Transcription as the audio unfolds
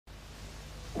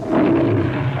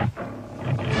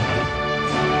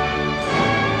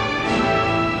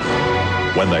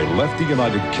When they left the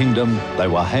United Kingdom, they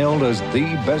were hailed as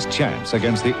the best chance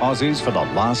against the Aussies for the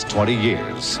last 20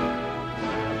 years.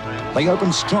 They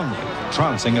opened strongly,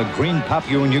 trouncing a green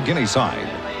Papua New Guinea side.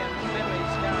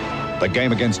 The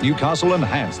game against Newcastle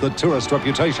enhanced the tourist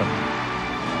reputation.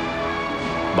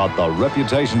 But the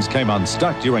reputations came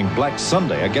unstuck during Black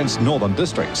Sunday against Northern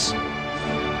Districts.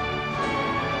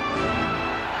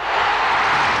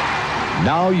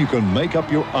 Now you can make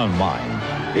up your own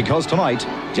mind, because tonight,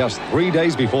 just 3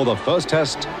 days before the first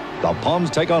test, the Poms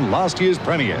take on last year's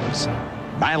premiers,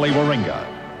 Manly Warringah.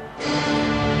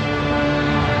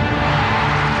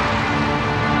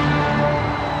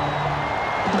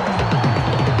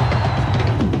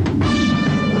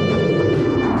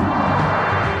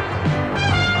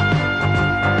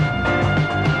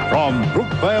 From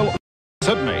Brookvale,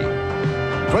 Sydney,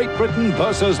 Great Britain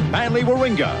versus Manly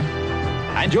Warringah.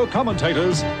 And your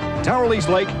commentators, Darryl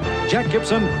Eastlake, Jack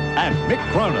Gibson and Mick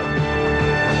Cronin.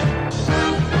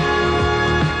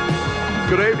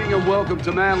 Good evening and welcome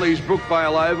to Manly's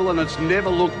Brookvale Oval, and it's never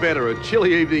looked better. A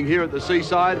chilly evening here at the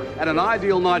seaside and an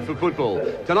ideal night for football.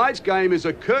 Tonight's game is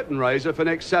a curtain raiser for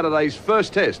next Saturday's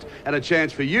first test and a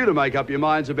chance for you to make up your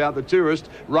minds about the tourist,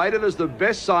 rated as the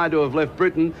best side to have left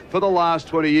Britain for the last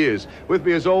 20 years. With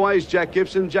me as always, Jack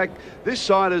Gibson. Jack, this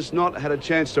side has not had a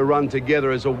chance to run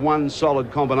together as a one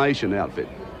solid combination outfit.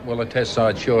 Well, the test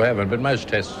sides sure haven't, but most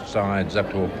test sides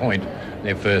up to a point,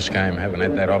 their first game, haven't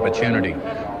had that opportunity.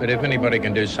 But if anybody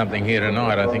can do something here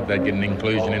tonight, I think they'd get an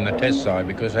inclusion in the test side,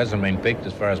 because it hasn't been picked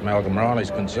as far as Malcolm Riley's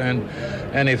concerned.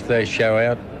 And if they show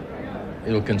out,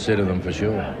 he'll consider them for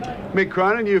sure. Mick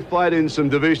Cronin, you've played in some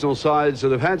divisional sides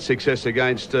that have had success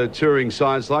against touring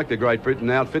sides like the Great Britain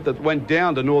outfit that went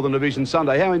down to Northern Division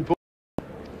Sunday. How important?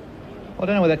 I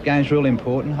don't know whether that game's really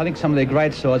important. I think some of their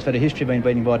great sides have had a history of being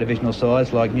beaten by divisional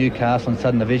sides like Newcastle and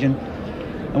Southern Division.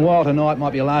 And while tonight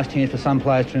might be a last chance for some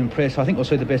players to impress, I think we'll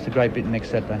see the best of Great Britain next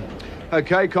Saturday.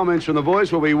 OK, comments from the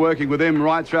boys. We'll be working with them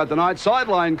right throughout the night.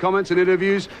 Sideline comments and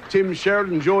interviews, Tim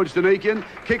Sheridan, George Denikian.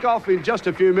 Kick off in just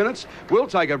a few minutes. We'll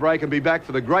take a break and be back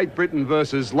for the Great Britain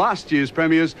versus last year's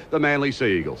premiers, the Manly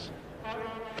Sea Eagles.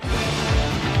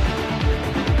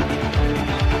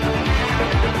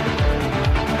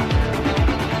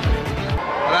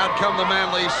 Out come the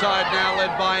Manly side now,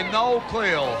 led by Noel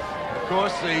Cleal. Of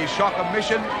course, the shock of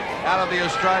mission out of the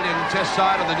Australian Test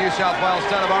side and the New South Wales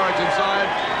State of Origin side.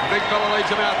 The big fella leads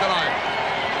them out tonight.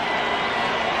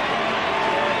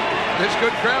 This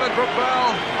good crowd at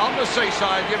Brookvale on the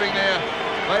seaside, giving their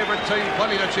favourite team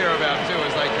plenty to cheer about too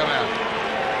as they come out.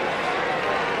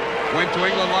 Went to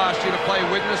England last year to play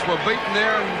Widnes, were beaten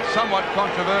there in somewhat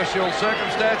controversial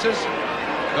circumstances.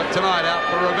 But tonight out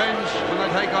for revenge when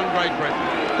they take on Great Britain.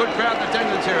 Good crowd in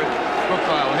attendance here at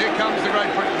Brookvale. Here comes the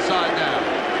Great Britain side now.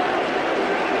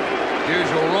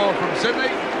 Usual roar from Sydney.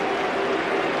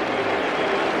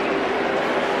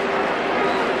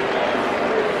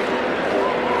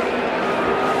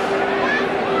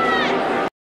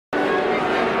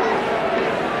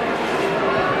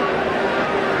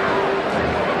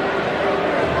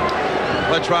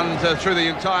 Let's run through the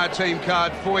entire team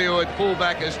card for you. At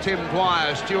fullback is Tim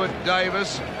Dwyer, Stuart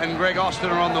Davis and Greg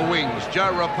Austin are on the wings.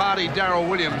 Joe Rapati, Darryl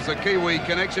Williams, the Kiwi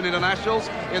Connection Internationals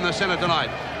in the centre tonight.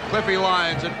 Cliffy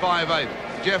Lyons at 5'8".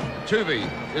 Jeff Tuvey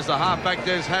is the halfback.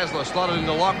 Des Hasler slotted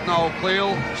into lock. Noel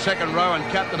Cleal, second row and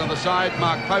captain of the side.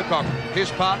 Mark Pocock,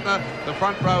 his partner. The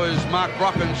front row is Mark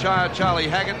Brockenshire, Charlie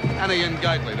Haggett and Ian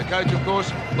Gately. The coach, of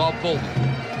course, Bob Fulton.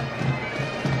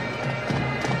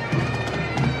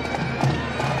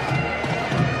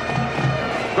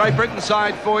 Great Britain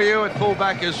side for you. At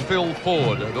fullback is Phil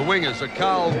Ford. The wingers are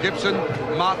Carl Gibson,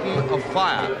 Martin of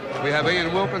Fire. We have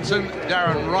Ian Wilkinson,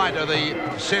 Darren Wright are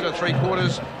the centre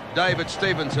three-quarters. David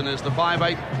Stevenson is the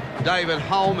 5'8". David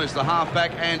Holm is the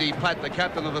halfback. Andy Platt, the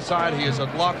captain of the side, he is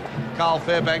at lock. Carl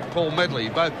Fairbank, Paul Medley,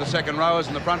 both the second rowers.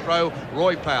 In the front row,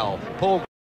 Roy Powell. Paul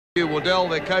Waddell,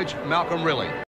 their coach, Malcolm Riley.